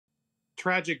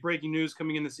tragic breaking news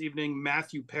coming in this evening.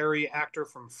 Matthew Perry, actor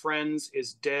from Friends,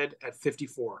 is dead at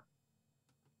 54.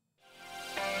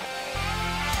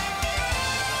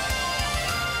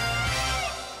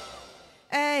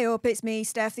 Hey up, it's me,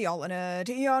 Steph, the Alternate,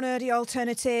 your nerdy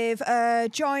alternative,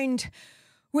 joined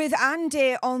with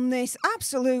Andy on this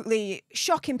absolutely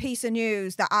shocking piece of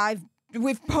news that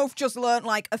we've both just learnt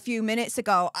like a few minutes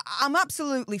ago. I'm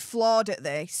absolutely floored at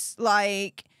this.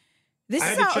 Like, this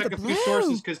is out of the blue. I had to check a few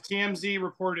sources because TMZ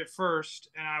reported it first,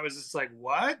 and I was just like,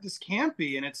 what? This can't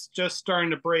be. And it's just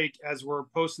starting to break as we're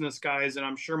posting this, guys, and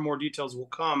I'm sure more details will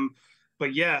come.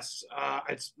 But yes,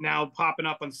 it's now popping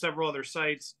up on several other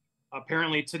sites.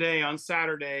 Apparently today, on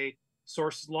Saturday,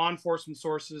 law enforcement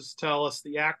sources tell us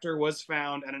the actor was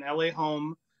found at an LA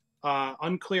home.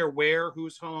 Unclear where,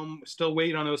 whose home, still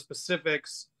waiting on those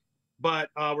specifics. But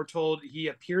we're told he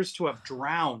appears to have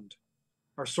drowned.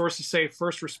 Our sources say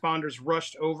first responders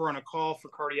rushed over on a call for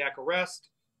cardiac arrest.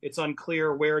 It's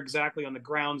unclear where exactly on the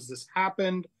grounds this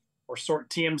happened. Or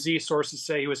TMZ sources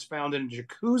say he was found in a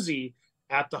jacuzzi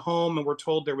at the home, and we're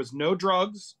told there was no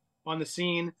drugs on the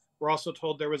scene. We're also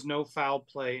told there was no foul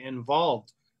play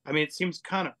involved. I mean, it seems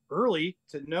kind of early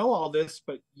to know all this,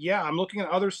 but yeah, I'm looking at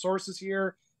other sources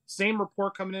here. Same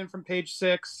report coming in from Page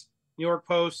 6, New York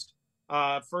Post.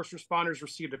 First responders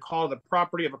received a call to the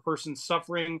property of a person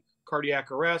suffering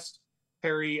cardiac arrest.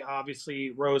 Perry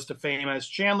obviously rose to fame as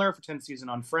Chandler for 10 seasons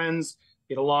on Friends.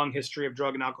 He had a long history of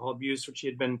drug and alcohol abuse, which he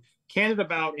had been candid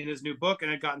about in his new book, and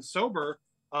had gotten sober.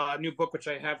 New book, which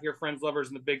I have here, Friends, Lovers,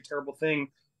 and the Big Terrible Thing.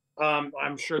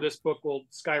 I'm sure this book will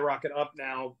skyrocket up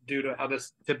now due to how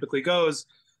this typically goes.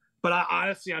 But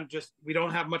honestly, we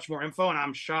don't have much more info, and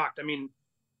I'm shocked. I mean,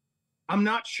 I'm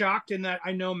not shocked in that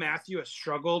I know Matthew has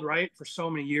struggled, right, for so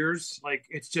many years. Like,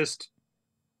 it's just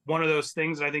one of those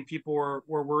things that I think people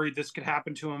were worried this could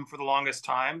happen to him for the longest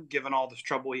time, given all this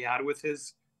trouble he had with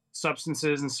his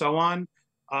substances and so on.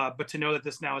 But to know that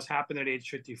this now has happened at age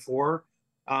 54,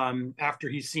 after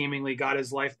he seemingly got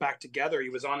his life back together. He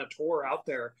was on a tour out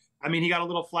there. I mean, he got a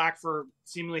little flack for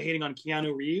seemingly hating on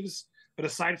Keanu Reeves. But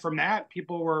aside from that,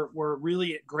 people were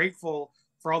really grateful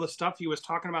for all the stuff he was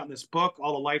talking about in this book,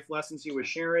 all the life lessons he was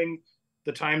sharing,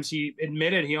 the times he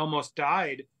admitted he almost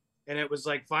died. And it was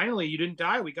like, finally, you didn't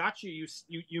die. We got you.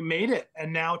 You made it.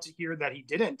 And now to hear that he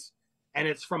didn't, and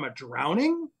it's from a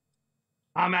drowning,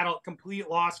 I'm at a complete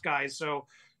loss, guys. So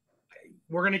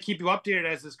we're going to keep you updated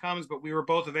as this comes, but we were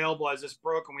both available as this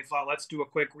broke, and we thought, let's do a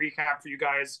quick recap for you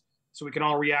guys so we can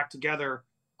all react together.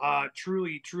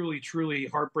 Truly, truly, truly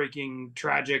heartbreaking,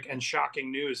 tragic, and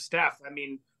shocking news. Steph, I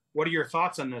mean, what are your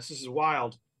thoughts on this? This is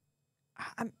wild.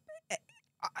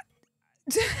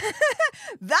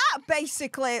 That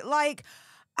basically, like,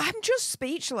 I'm just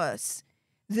speechless.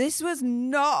 This was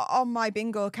not on my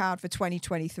bingo card for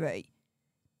 2023.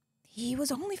 He was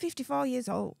only 54 years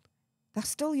old. That's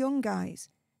still young, guys.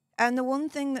 And the one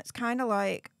thing that's kind of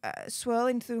like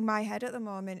swirling through my head at the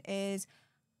moment is,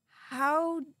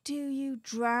 how do you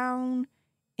drown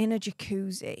in a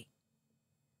jacuzzi?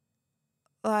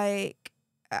 Like,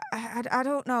 I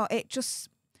don't know.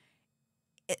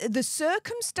 The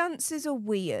circumstances are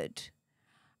weird.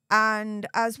 And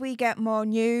as we get more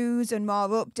news and more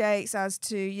updates as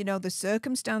to, you know, the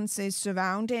circumstances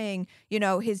surrounding, you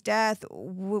know, his death,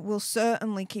 we'll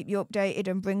certainly keep you updated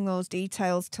and bring those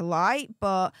details to light.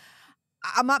 But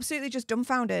I'm absolutely just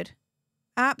dumbfounded.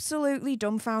 Absolutely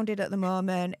dumbfounded at the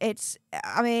moment.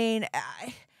 I mean,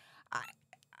 I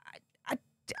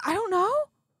don't know.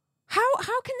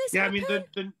 How can this happen?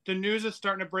 I mean, the news is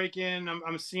starting to break in.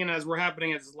 I'm seeing as we're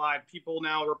happening, it's live. People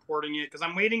now reporting it, because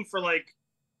I'm waiting for, like,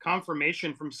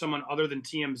 confirmation from someone other than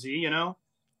TMZ, you know?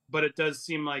 But it does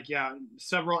seem like, yeah,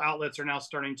 several outlets are now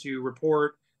starting to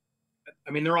report.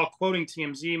 I mean, they're all quoting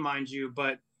TMZ, mind you,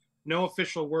 but no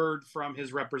official word from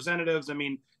his representatives. I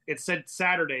mean, it said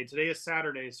Saturday. Today is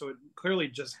Saturday, so it clearly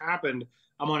just happened.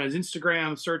 I'm on his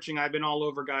Instagram searching. I've been all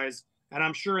over, guys. And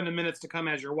I'm sure in the minutes to come,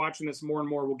 as you're watching this, more and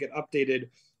more will get updated.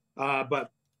 But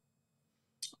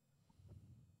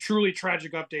truly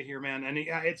tragic update here, man. And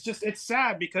it's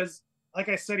sad because, like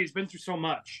I said, he's been through so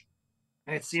much.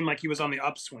 And it seemed like he was on the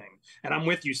upswing. And I'm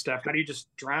with you, Steph. How do you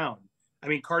just drown? I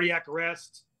mean, cardiac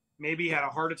arrest, maybe he had a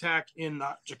heart attack in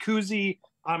the jacuzzi.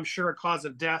 I'm sure a cause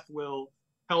of death will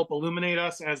help illuminate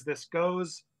us as this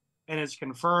goes and is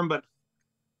confirmed. But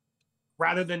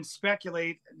rather than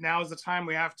speculate, now is the time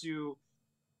we have to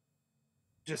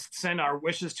just send our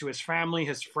wishes to his family,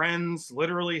 his friends,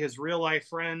 literally his real life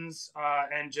friends,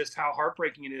 and just how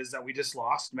heartbreaking it is that we just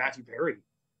lost Matthew Perry.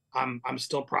 I'm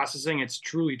still processing. It's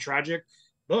truly tragic.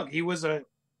 Look, he was a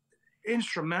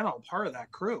instrumental part of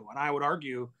that crew, and I would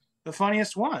argue the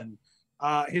funniest one.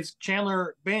 his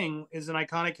Chandler Bing is an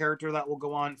iconic character that will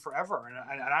go on forever.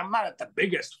 And I'm not the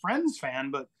biggest Friends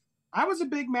fan, but I was a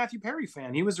big Matthew Perry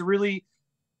fan. He was a really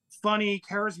funny,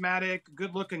 charismatic,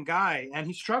 good-looking guy, and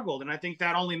he struggled. And I think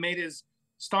that only made his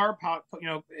star pop,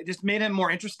 it just made him more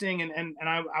interesting. And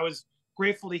I was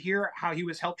grateful to hear how he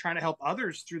was trying to help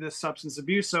others through this substance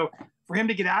abuse. So for him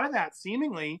to get out of that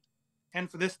seemingly, and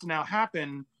for this to now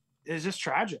happen, is just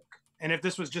tragic. And if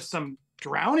this was just some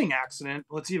drowning accident,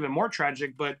 well, it's even more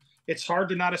tragic. But it's hard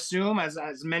to not assume,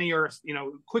 as many are,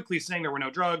 quickly saying there were no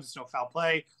drugs, no foul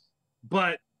play.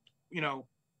 But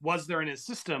was there in his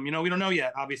system? We don't know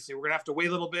yet. Obviously, we're gonna have to wait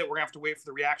a little bit. We're gonna have to wait for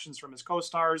the reactions from his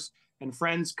co-stars and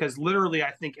friends, because literally,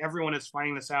 I think everyone is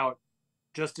finding this out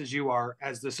just as you are,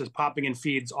 as this is popping in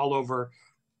feeds all over.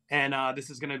 And this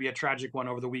is going to be a tragic one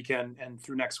over the weekend and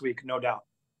through next week, no doubt.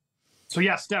 So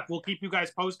yeah, Steph, we'll keep you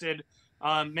guys posted.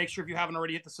 Make sure if you haven't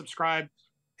already hit the subscribe,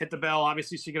 hit the bell,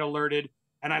 obviously, so you get alerted.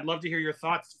 And I'd love to hear your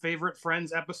thoughts. Favorite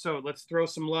Friends episode. Let's throw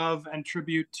some love and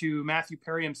tribute to Matthew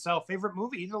Perry himself. Favorite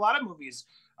movie. He did a lot of movies.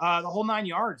 The Whole Nine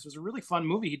Yards was a really fun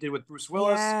movie he did with Bruce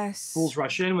Willis. Yes. Fools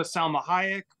Rush In with Salma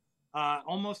Hayek.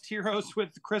 Almost Heroes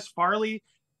with Chris Farley.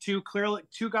 Two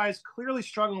guys clearly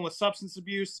struggling with substance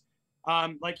abuse.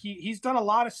 He's done a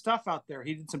lot of stuff out there.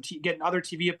 He did some getting other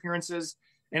TV appearances,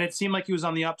 and it seemed like he was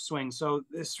on the upswing. So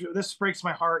this breaks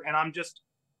my heart, and I'm just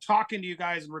talking to you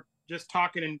guys, and we're just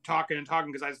talking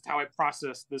because that's how I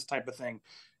process this type of thing.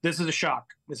 This is a shock.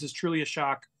 This is truly a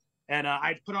shock. And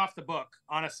I'd put off the book.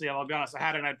 Honestly, I'll be honest. I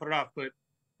had it and I'd put it off, but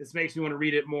this makes me want to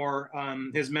read it more.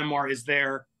 His memoir is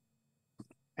there.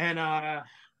 And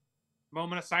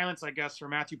moment of silence, I guess, for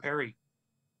Matthew Perry.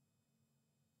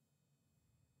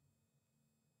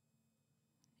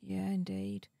 Yeah,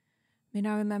 indeed. I mean,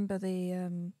 I remember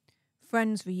the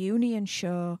Friends reunion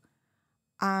show,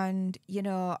 and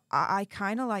I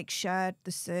kind of shared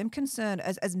the same concern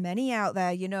as many out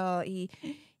there. He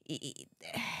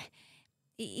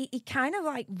kind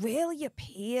of really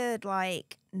appeared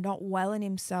not well in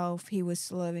himself. He was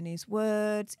slurring his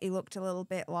words. He looked a little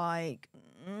bit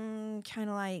kind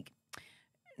of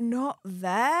not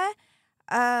there.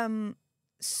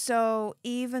 So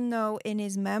even though in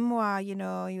his memoir, he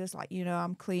was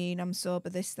I'm clean, I'm sober,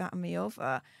 this, that, and the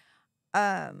other.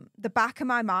 The back of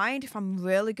my mind, if I'm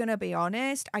really going to be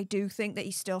honest, I do think that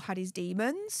he still had his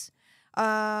demons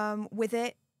with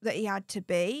it that he had to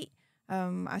beat.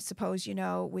 I suppose,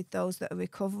 with those that are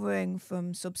recovering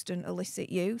from substance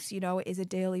illicit use, it is a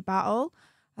daily battle,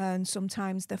 and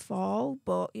sometimes they fall,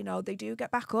 but, they do get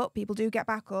back up. People do get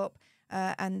back up,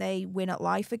 and they win at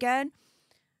life again.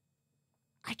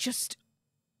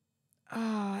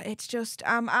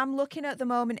 I'm looking at the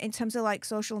moment in terms of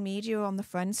social media on the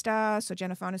Friends stars, so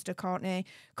Jennifer Aniston, Courtney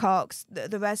Cox,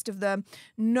 the rest of them.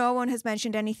 No one has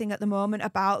mentioned anything at the moment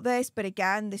about this, but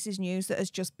again, this is news that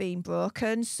has just been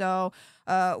broken. So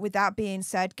with that being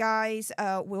said, guys,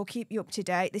 we'll keep you up to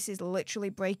date. This is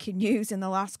literally breaking news in the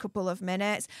last couple of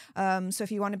minutes. So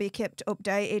if you want to be kept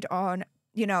updated on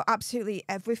absolutely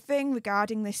everything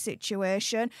regarding this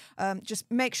situation, just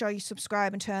make sure you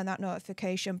subscribe and turn that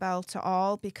notification bell to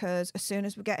all, because as soon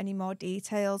as we get any more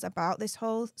details about this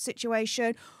whole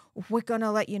situation, we're going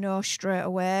to let you know straight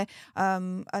away.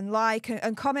 And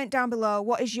and comment down below,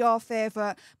 what is your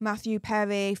favourite Matthew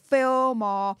Perry film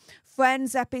or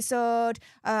Friends episode?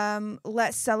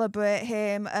 Let's celebrate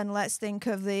him, and let's think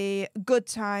of the good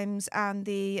times and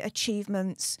the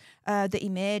achievements that he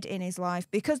made in his life,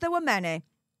 because there were many.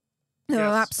 There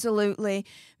were absolutely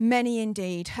many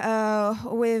indeed.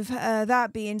 With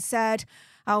that being said,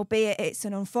 albeit it's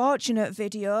an unfortunate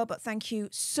video, but thank you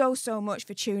so much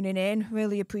for tuning in.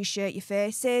 Really appreciate your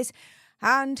faces.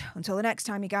 And until the next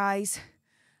time, you guys,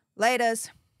 laters.